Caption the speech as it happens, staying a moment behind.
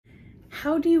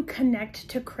how do you connect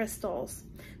to crystals?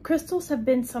 Crystals have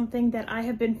been something that I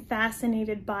have been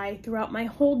fascinated by throughout my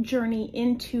whole journey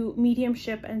into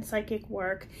mediumship and psychic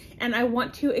work. And I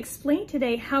want to explain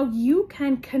today how you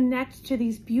can connect to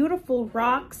these beautiful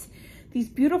rocks, these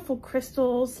beautiful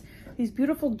crystals, these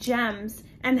beautiful gems,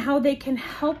 and how they can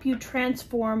help you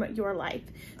transform your life.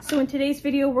 So in today's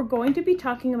video, we're going to be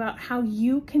talking about how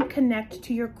you can connect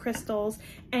to your crystals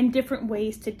and different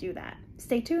ways to do that.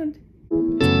 Stay tuned.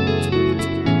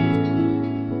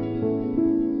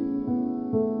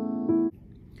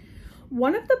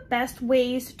 One of the best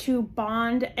ways to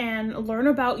bond and learn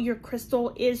about your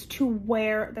crystal is to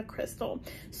wear the crystal.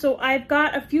 So I've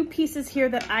got a few pieces here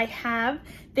that I have.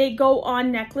 They go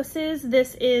on necklaces.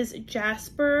 This is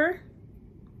jasper,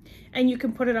 and you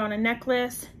can put it on a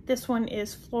necklace. This one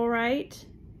is fluorite.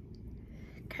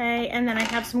 Okay, and then I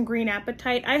have some green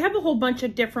apatite. I have a whole bunch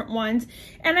of different ones,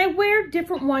 and I wear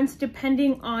different ones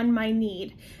depending on my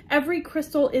need. Every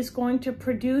crystal is going to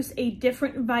produce a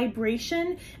different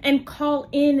vibration and call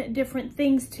in different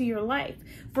things to your life.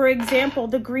 For example,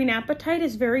 the green apatite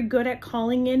is very good at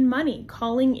calling in money,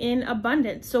 calling in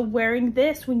abundance. So wearing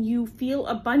this when you feel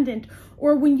abundant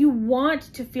or when you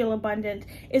want to feel abundant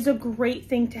is a great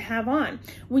thing to have on.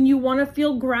 When you want to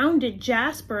feel grounded,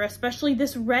 jasper, especially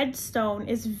this red stone,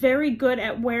 is very good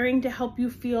at wearing to help you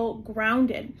feel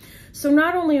grounded. So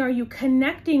not only are you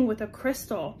connecting with a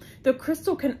crystal, the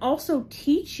crystal can also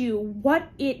teach you what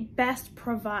it best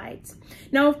provides.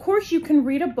 Now, of course, you can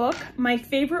read a book. My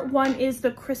favorite one is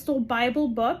the Crystal Bible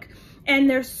book. And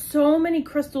there's so many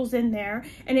crystals in there,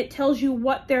 and it tells you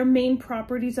what their main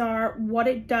properties are, what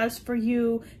it does for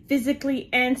you physically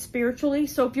and spiritually.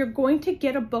 So if you're going to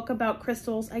get a book about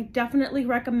crystals, I definitely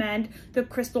recommend the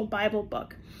Crystal Bible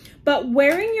book. But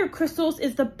wearing your crystals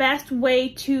is the best way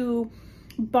to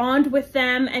bond with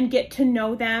them and get to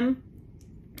know them.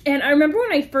 And I remember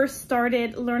when I first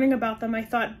started learning about them, I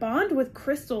thought, bond with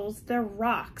crystals, they're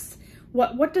rocks.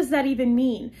 What does that even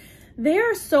mean? They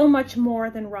are so much more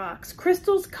than rocks.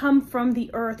 Crystals come from the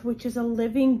earth, which is a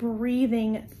living,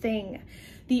 breathing thing.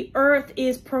 The earth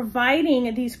is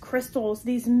providing these crystals,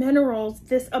 these minerals,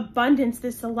 this abundance,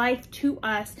 this life to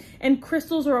us, and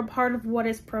crystals are a part of what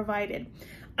is provided.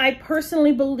 I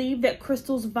personally believe that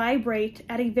crystals vibrate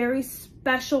at a very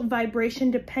special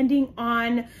vibration depending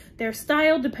on their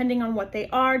style, depending on what they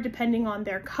are, depending on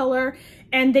their color,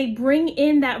 and they bring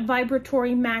in that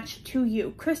vibratory match to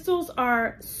you. Crystals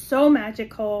are so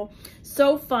magical,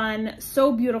 so fun,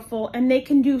 so beautiful, and they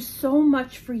can do so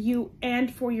much for you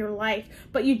and for your life,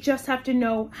 but you just have to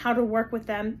know how to work with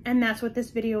them, and that's what this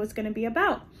video is going to be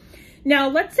about. Now,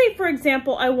 let's say, for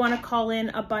example, I want to call in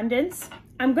abundance.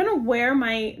 I'm going to wear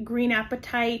my green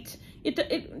apatite.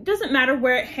 It doesn't matter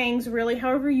where it hangs, really,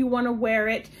 however you want to wear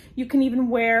it. You can even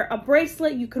wear a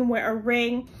bracelet, you can wear a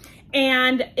ring,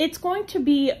 and it's going to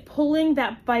be pulling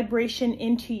that vibration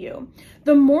into you.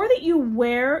 The more that you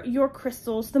wear your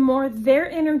crystals, the more their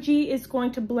energy is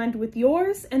going to blend with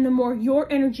yours, and the more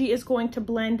your energy is going to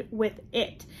blend with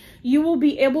it. You will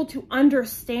be able to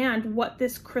understand what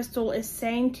this crystal is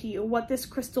saying to you, what this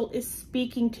crystal is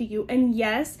speaking to you. And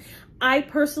yes, I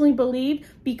personally believe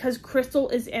because crystal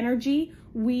is energy,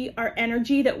 we are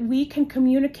energy, that we can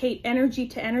communicate energy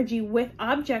to energy with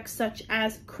objects such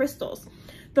as crystals.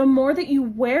 The more that you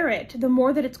wear it, the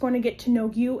more that it's going to get to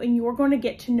know you and you're going to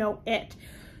get to know it.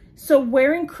 So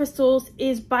wearing crystals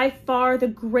is by far the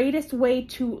greatest way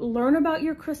to learn about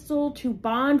your crystal, to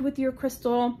bond with your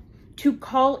crystal, to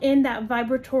call in that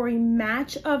vibratory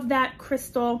match of that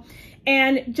crystal,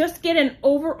 and just get an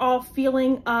overall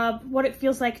feeling of what it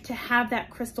feels like to have that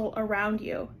crystal around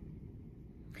you.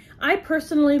 I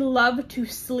personally love to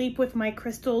sleep with my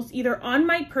crystals either on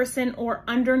my person or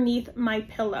underneath my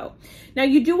pillow. Now,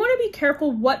 you do want to be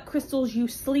careful what crystals you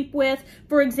sleep with.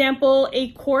 For example,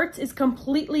 a quartz is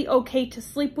completely okay to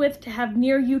sleep with, to have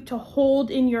near you, to hold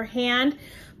in your hand.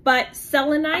 But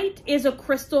selenite is a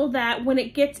crystal that when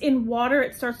it gets in water,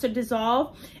 it starts to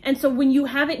dissolve. And so when you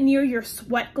have it near your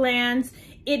sweat glands,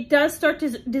 it does start to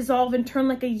dissolve and turn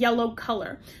like a yellow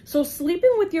color. So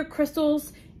sleeping with your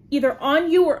crystals either on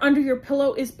you or under your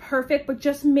pillow is perfect, but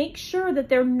just make sure that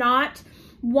they're not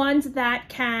ones that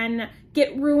can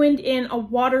get ruined in a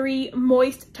watery,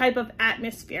 moist type of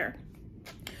atmosphere.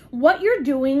 What you're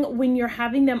doing when you're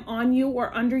having them on you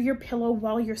or under your pillow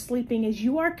while you're sleeping is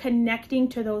you are connecting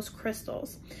to those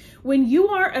crystals. When you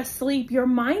are asleep, your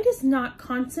mind is not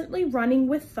constantly running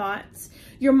with thoughts.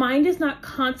 Your mind is not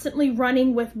constantly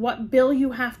running with what bill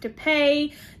you have to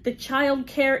pay, the child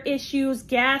care issues,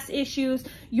 gas issues.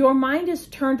 Your mind is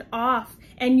turned off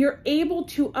and you're able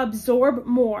to absorb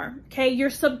more, okay? Your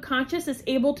subconscious is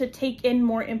able to take in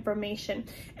more information.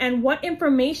 And what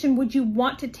information would you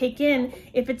want to take in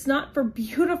if it's not for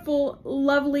beautiful,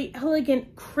 lovely,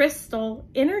 elegant crystal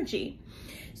energy?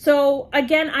 So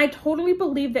again, I totally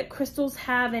believe that crystals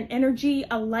have an energy,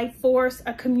 a life force,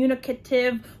 a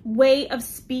communicative way of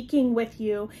speaking with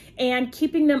you, and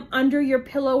keeping them under your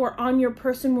pillow or on your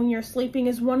person when you're sleeping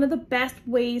is one of the best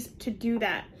ways to do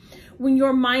that. When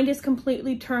your mind is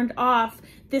completely turned off,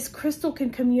 this crystal can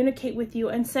communicate with you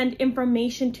and send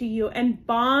information to you and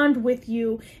bond with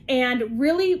you and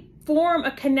really form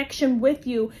a connection with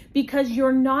you, because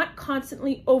you're not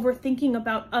constantly overthinking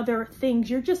about other things.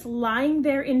 You're just lying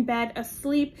there in bed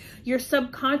asleep. Your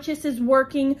subconscious is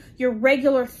working. Your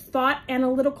regular thought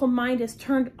analytical mind is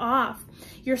turned off.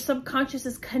 Your subconscious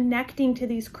is connecting to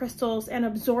these crystals and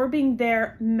absorbing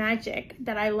their magic,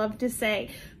 that I love to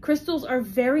say. Crystals are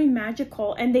very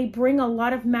magical, and they bring a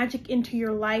lot of magic into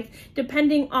your life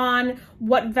depending on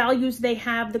what values they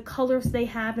have, the colors they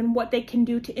have, and what they can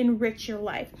do to enrich your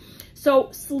life. So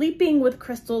sleeping with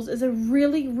crystals is a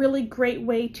really, really great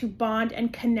way to bond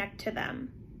and connect to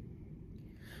them.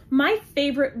 My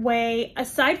favorite way,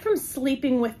 aside from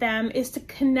sleeping with them, is to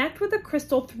connect with a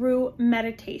crystal through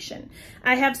meditation.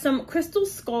 I have some crystal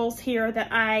skulls here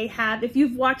that I have. If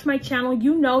you've watched my channel,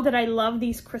 you know that I love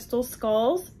these crystal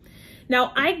skulls.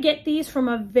 Now, I get these from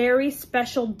a very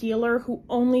special dealer who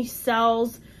only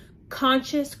sells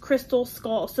conscious crystal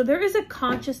skulls. So there is a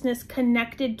consciousness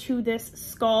connected to this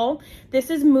skull. This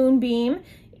is moonbeam.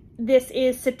 This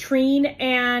is citrine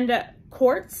and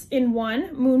quartz in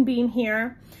one, moonbeam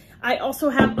here. I also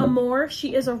have Amore.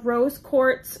 She is a rose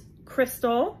quartz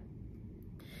crystal.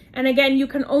 And again, you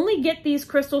can only get these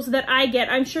crystals that I get.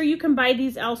 I'm sure you can buy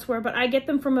these elsewhere, but I get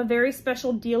them from a very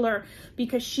special dealer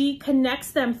because she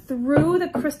connects them through the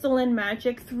crystalline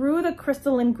magic, through the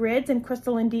crystalline grids and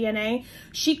crystalline DNA.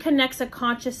 She connects a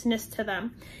consciousness to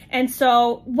them. And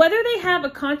so whether they have a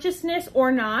consciousness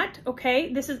or not,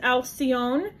 okay, this is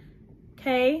Alcyone,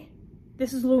 okay,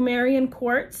 this is Lumerian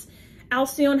quartz.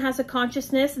 Alcyone has a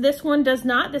consciousness. This one does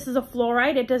not. This is a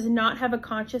fluorite. It does not have a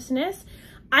consciousness.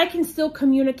 I can still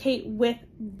communicate with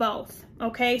both,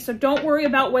 okay? So don't worry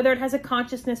about whether it has a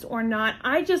consciousness or not.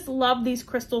 I just love these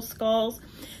crystal skulls.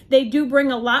 They do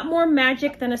bring a lot more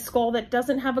magic than a skull that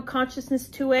doesn't have a consciousness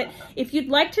to it. If you'd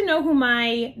like to know who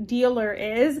my dealer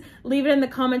is, leave it in the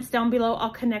comments down below.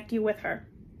 I'll connect you with her.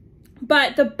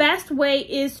 But the best way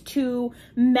is to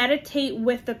meditate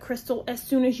with the crystal as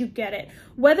soon as you get it.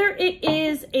 Whether it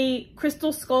is a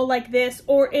crystal skull like this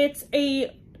or it's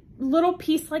a little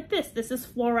piece like this. This is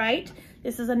fluorite.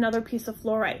 This is another piece of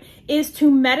fluorite. Is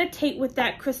to meditate with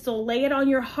that crystal. Lay it on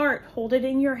your heart. Hold it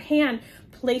in your hand.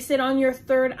 Place it on your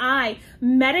third eye.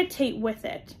 Meditate with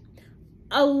it.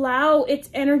 Allow its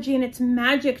energy and its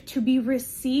magic to be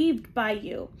received by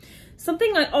you.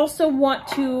 Something I also want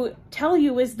to tell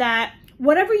you is that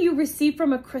whatever you receive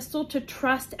from a crystal, to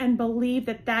trust and believe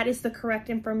that that is the correct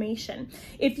information.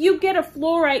 If you get a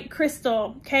fluorite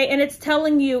crystal, okay, and it's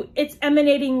telling you it's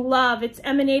emanating love, it's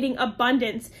emanating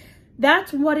abundance,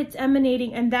 that's what it's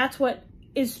emanating, and that's what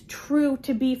is true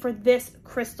to be for this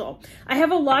crystal. I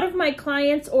have a lot of my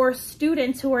clients or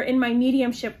students who are in my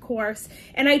mediumship course,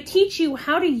 and I teach you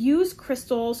how to use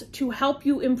crystals to help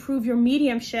you improve your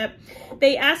mediumship.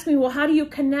 They ask me, well, how do you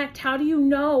connect? How do you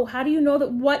know? How do you know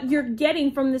that what you're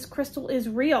getting from this crystal is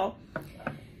real?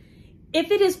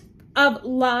 If it is of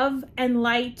love and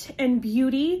light and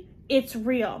beauty, it's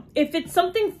real. If it's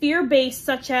something fear-based,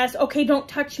 such as, okay, don't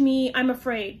touch me, I'm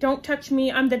afraid. Don't touch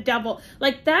me, I'm the devil.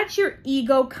 Like, that's your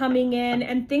ego coming in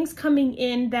and things coming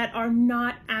in that are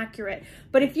not accurate.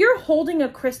 But if you're holding a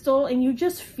crystal and you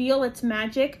just feel its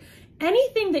magic,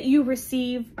 anything that you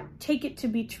receive, take it to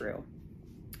be true.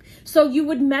 So you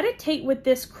would meditate with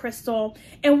this crystal.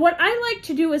 And what I like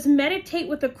to do is meditate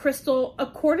with a crystal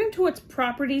according to its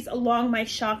properties along my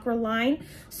chakra line.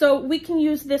 So we can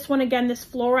use this one again, this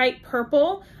fluorite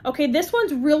purple. Okay, this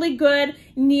one's really good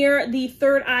near the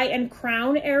third eye and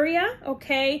crown area.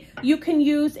 Okay, you can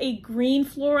use a green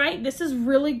fluorite. This is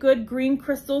really good green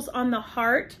crystals on the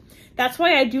heart. That's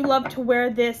why I do love to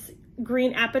wear this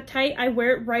green apatite. I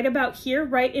wear it right about here,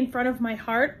 right in front of my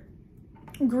heart.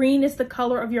 Green is the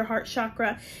color of your heart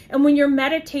chakra. And when you're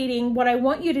meditating, what I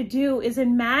want you to do is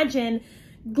imagine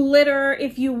glitter,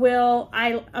 if you will.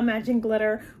 I imagine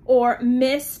glitter or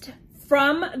mist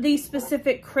from the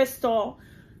specific crystal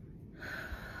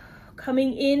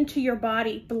coming into your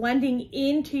body, blending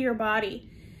into your body.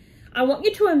 I want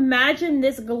you to imagine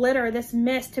this glitter, this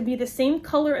mist, to be the same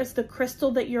color as the crystal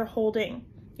that you're holding.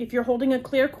 If you're holding a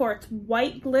clear quartz,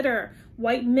 white glitter,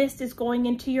 white mist is going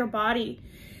into your body.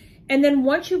 And then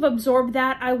once you've absorbed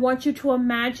that, I want you to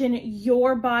imagine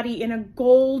your body in a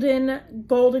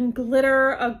golden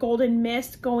glitter, a golden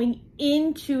mist going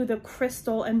into the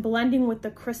crystal and blending with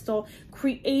the crystal,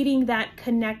 creating that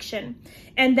connection.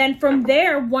 And then from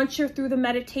there, once you're through the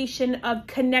meditation of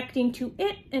connecting to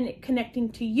it and it connecting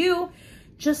to you,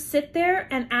 just sit there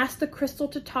and ask the crystal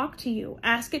to talk to you.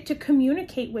 Ask it to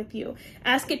communicate with you.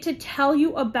 Ask it to tell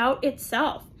you about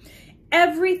itself.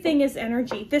 Everything is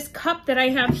energy. This cup that I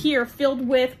have here filled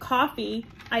with coffee,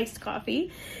 iced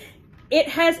coffee, it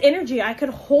has energy. I could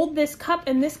hold this cup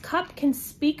and this cup can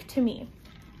speak to me.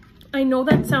 I know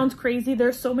that sounds crazy.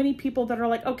 There's so many people that are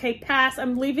like, okay, pass,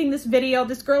 I'm leaving this video.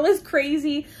 This girl is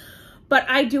crazy. But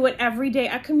I do it every day.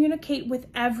 I communicate with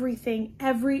everything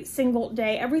every single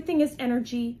day. Everything is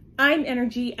energy. I'm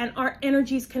energy, and our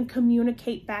energies can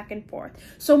communicate back and forth.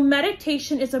 So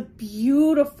meditation is a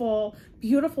beautiful,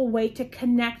 beautiful way to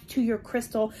connect to your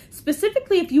crystal.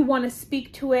 Specifically, if you want to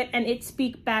speak to it and it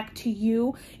speak back to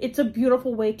you, it's a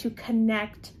beautiful way to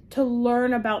connect, to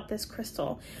learn about this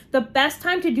crystal. The best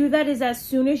time to do that is as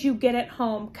soon as you get it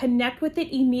home. Connect with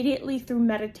it immediately through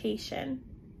meditation.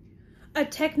 A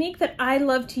technique that I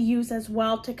love to use as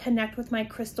well to connect with my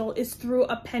crystal is through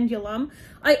a pendulum.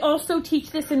 I also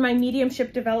teach this in my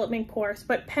mediumship development course,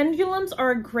 but pendulums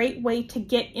are a great way to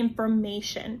get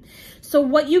information. So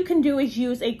what you can do is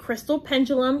use a crystal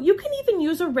pendulum. You can even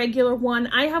use a regular one.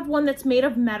 I have one that's made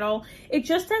of metal. It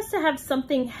just has to have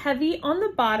something heavy on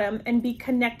the bottom and be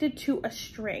connected to a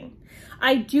string.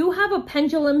 I do have a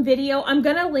pendulum video. I'm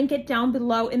gonna link it down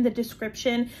below in the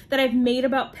description that I've made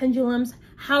about pendulums,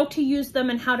 how to use them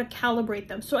and how to calibrate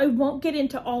them. So I won't get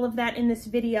into all of that in this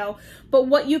video, but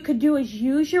what you could do is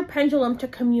use your pendulum to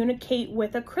communicate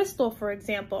with a crystal, for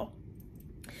example.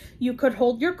 You could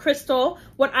hold your crystal.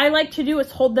 What I like to do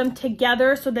is hold them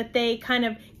together so that they kind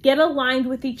of get aligned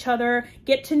with each other,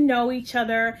 get to know each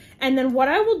other. And then what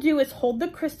I will do is hold the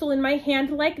crystal in my hand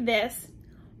like this,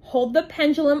 hold the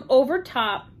pendulum over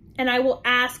top, and I will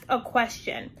ask a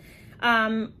question.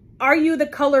 Are you the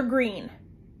color green?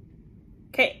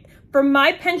 Okay, for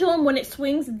my pendulum, when it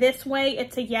swings this way,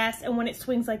 it's a yes, and when it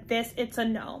swings like this, it's a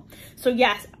no. So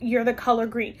yes, you're the color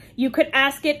green. You could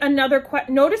ask it another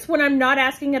question. Notice when I'm not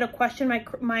asking it a question,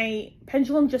 my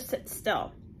pendulum just sits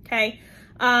still, okay?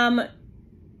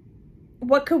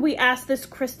 What could we ask this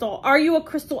crystal? Are you a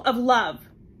crystal of love?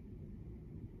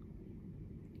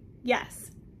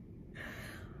 Yes.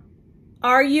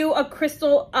 Are you a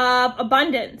crystal of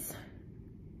abundance?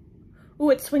 Ooh,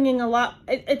 it's swinging a lot.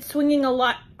 It's swinging a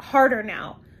lot harder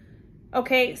now.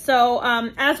 Okay, so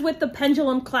as with the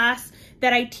pendulum class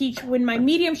that I teach in my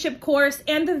mediumship course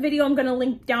and the video I'm going to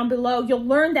link down below, you'll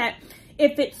learn that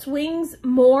if it swings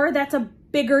more, that's a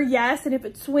bigger yes. And if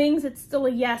it swings, it's still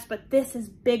a yes, but this is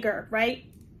bigger, right?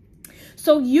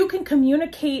 So you can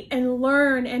communicate and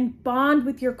learn and bond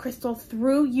with your crystal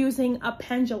through using a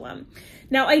pendulum.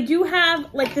 Now I do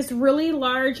have like this really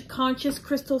large conscious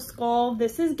crystal skull.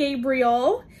 This is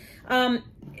Gabriel.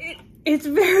 It's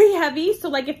very heavy. So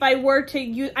like if I were to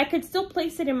use, I could still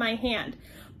place it in my hand.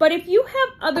 But if you have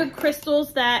other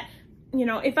crystals that, you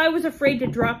know, if I was afraid to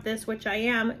drop this, which I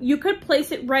am, you could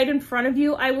place it right in front of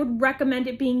you. I would recommend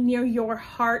it being near your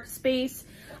heart space.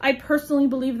 I personally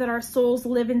believe that our souls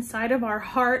live inside of our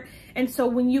heart. And so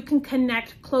when you can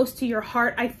connect close to your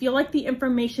heart, I feel like the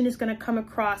information is going to come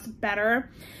across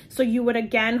better. So you would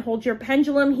again hold your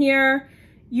pendulum here.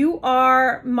 You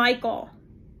are Michael.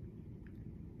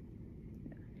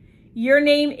 Your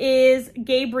name is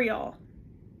Gabriel.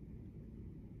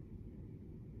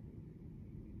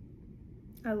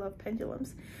 I love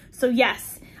pendulums. So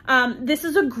yes, this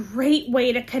is a great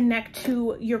way to connect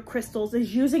to your crystals,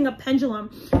 is using a pendulum,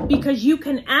 because you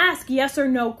can ask yes or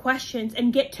no questions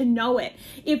and get to know it.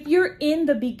 If you're in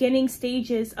the beginning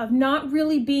stages of not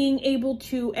really being able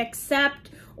to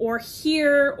accept or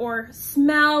hear or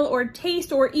smell or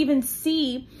taste or even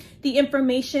see the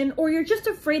information, or you're just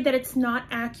afraid that it's not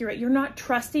accurate, you're not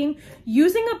trusting,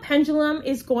 using a pendulum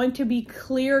is going to be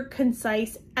clear,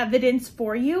 concise evidence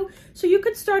for you. So you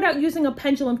could start out using a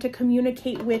pendulum to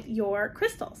communicate with your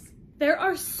crystals. There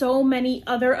are so many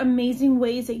other amazing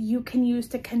ways that you can use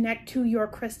to connect to your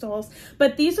crystals,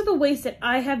 but these are the ways that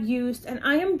I have used and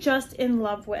I am just in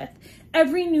love with.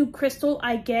 Every new crystal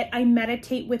I get, I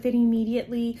meditate with it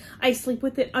immediately. I sleep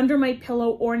with it under my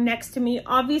pillow or next to me.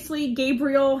 Obviously,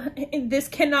 Gabriel, this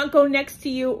cannot go next to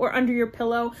you or under your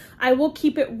pillow. I will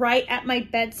keep it right at my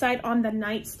bedside on the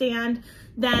nightstand.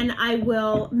 Then I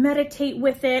will meditate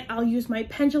with it. I'll use my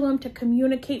pendulum to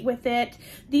communicate with it.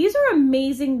 These are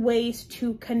amazing ways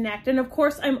to connect. And of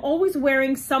course, I'm always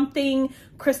wearing something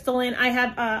crystalline. I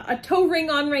have a toe ring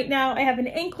on right now. I have an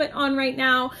anklet on right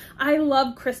now. I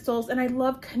love crystals and I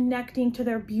love connecting to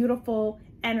their beautiful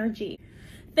energy.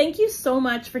 Thank you so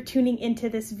much for tuning into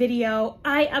this video.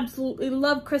 I absolutely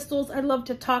love crystals. I love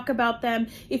to talk about them.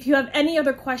 If you have any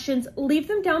other questions, leave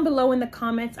them down below in the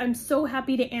comments. I'm so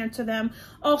happy to answer them.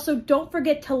 Also, don't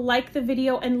forget to like the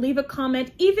video and leave a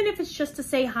comment, even if it's just to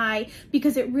say hi,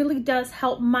 because it really does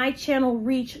help my channel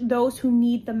reach those who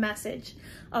need the message.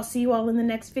 I'll see you all in the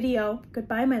next video.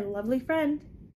 Goodbye, my lovely friend.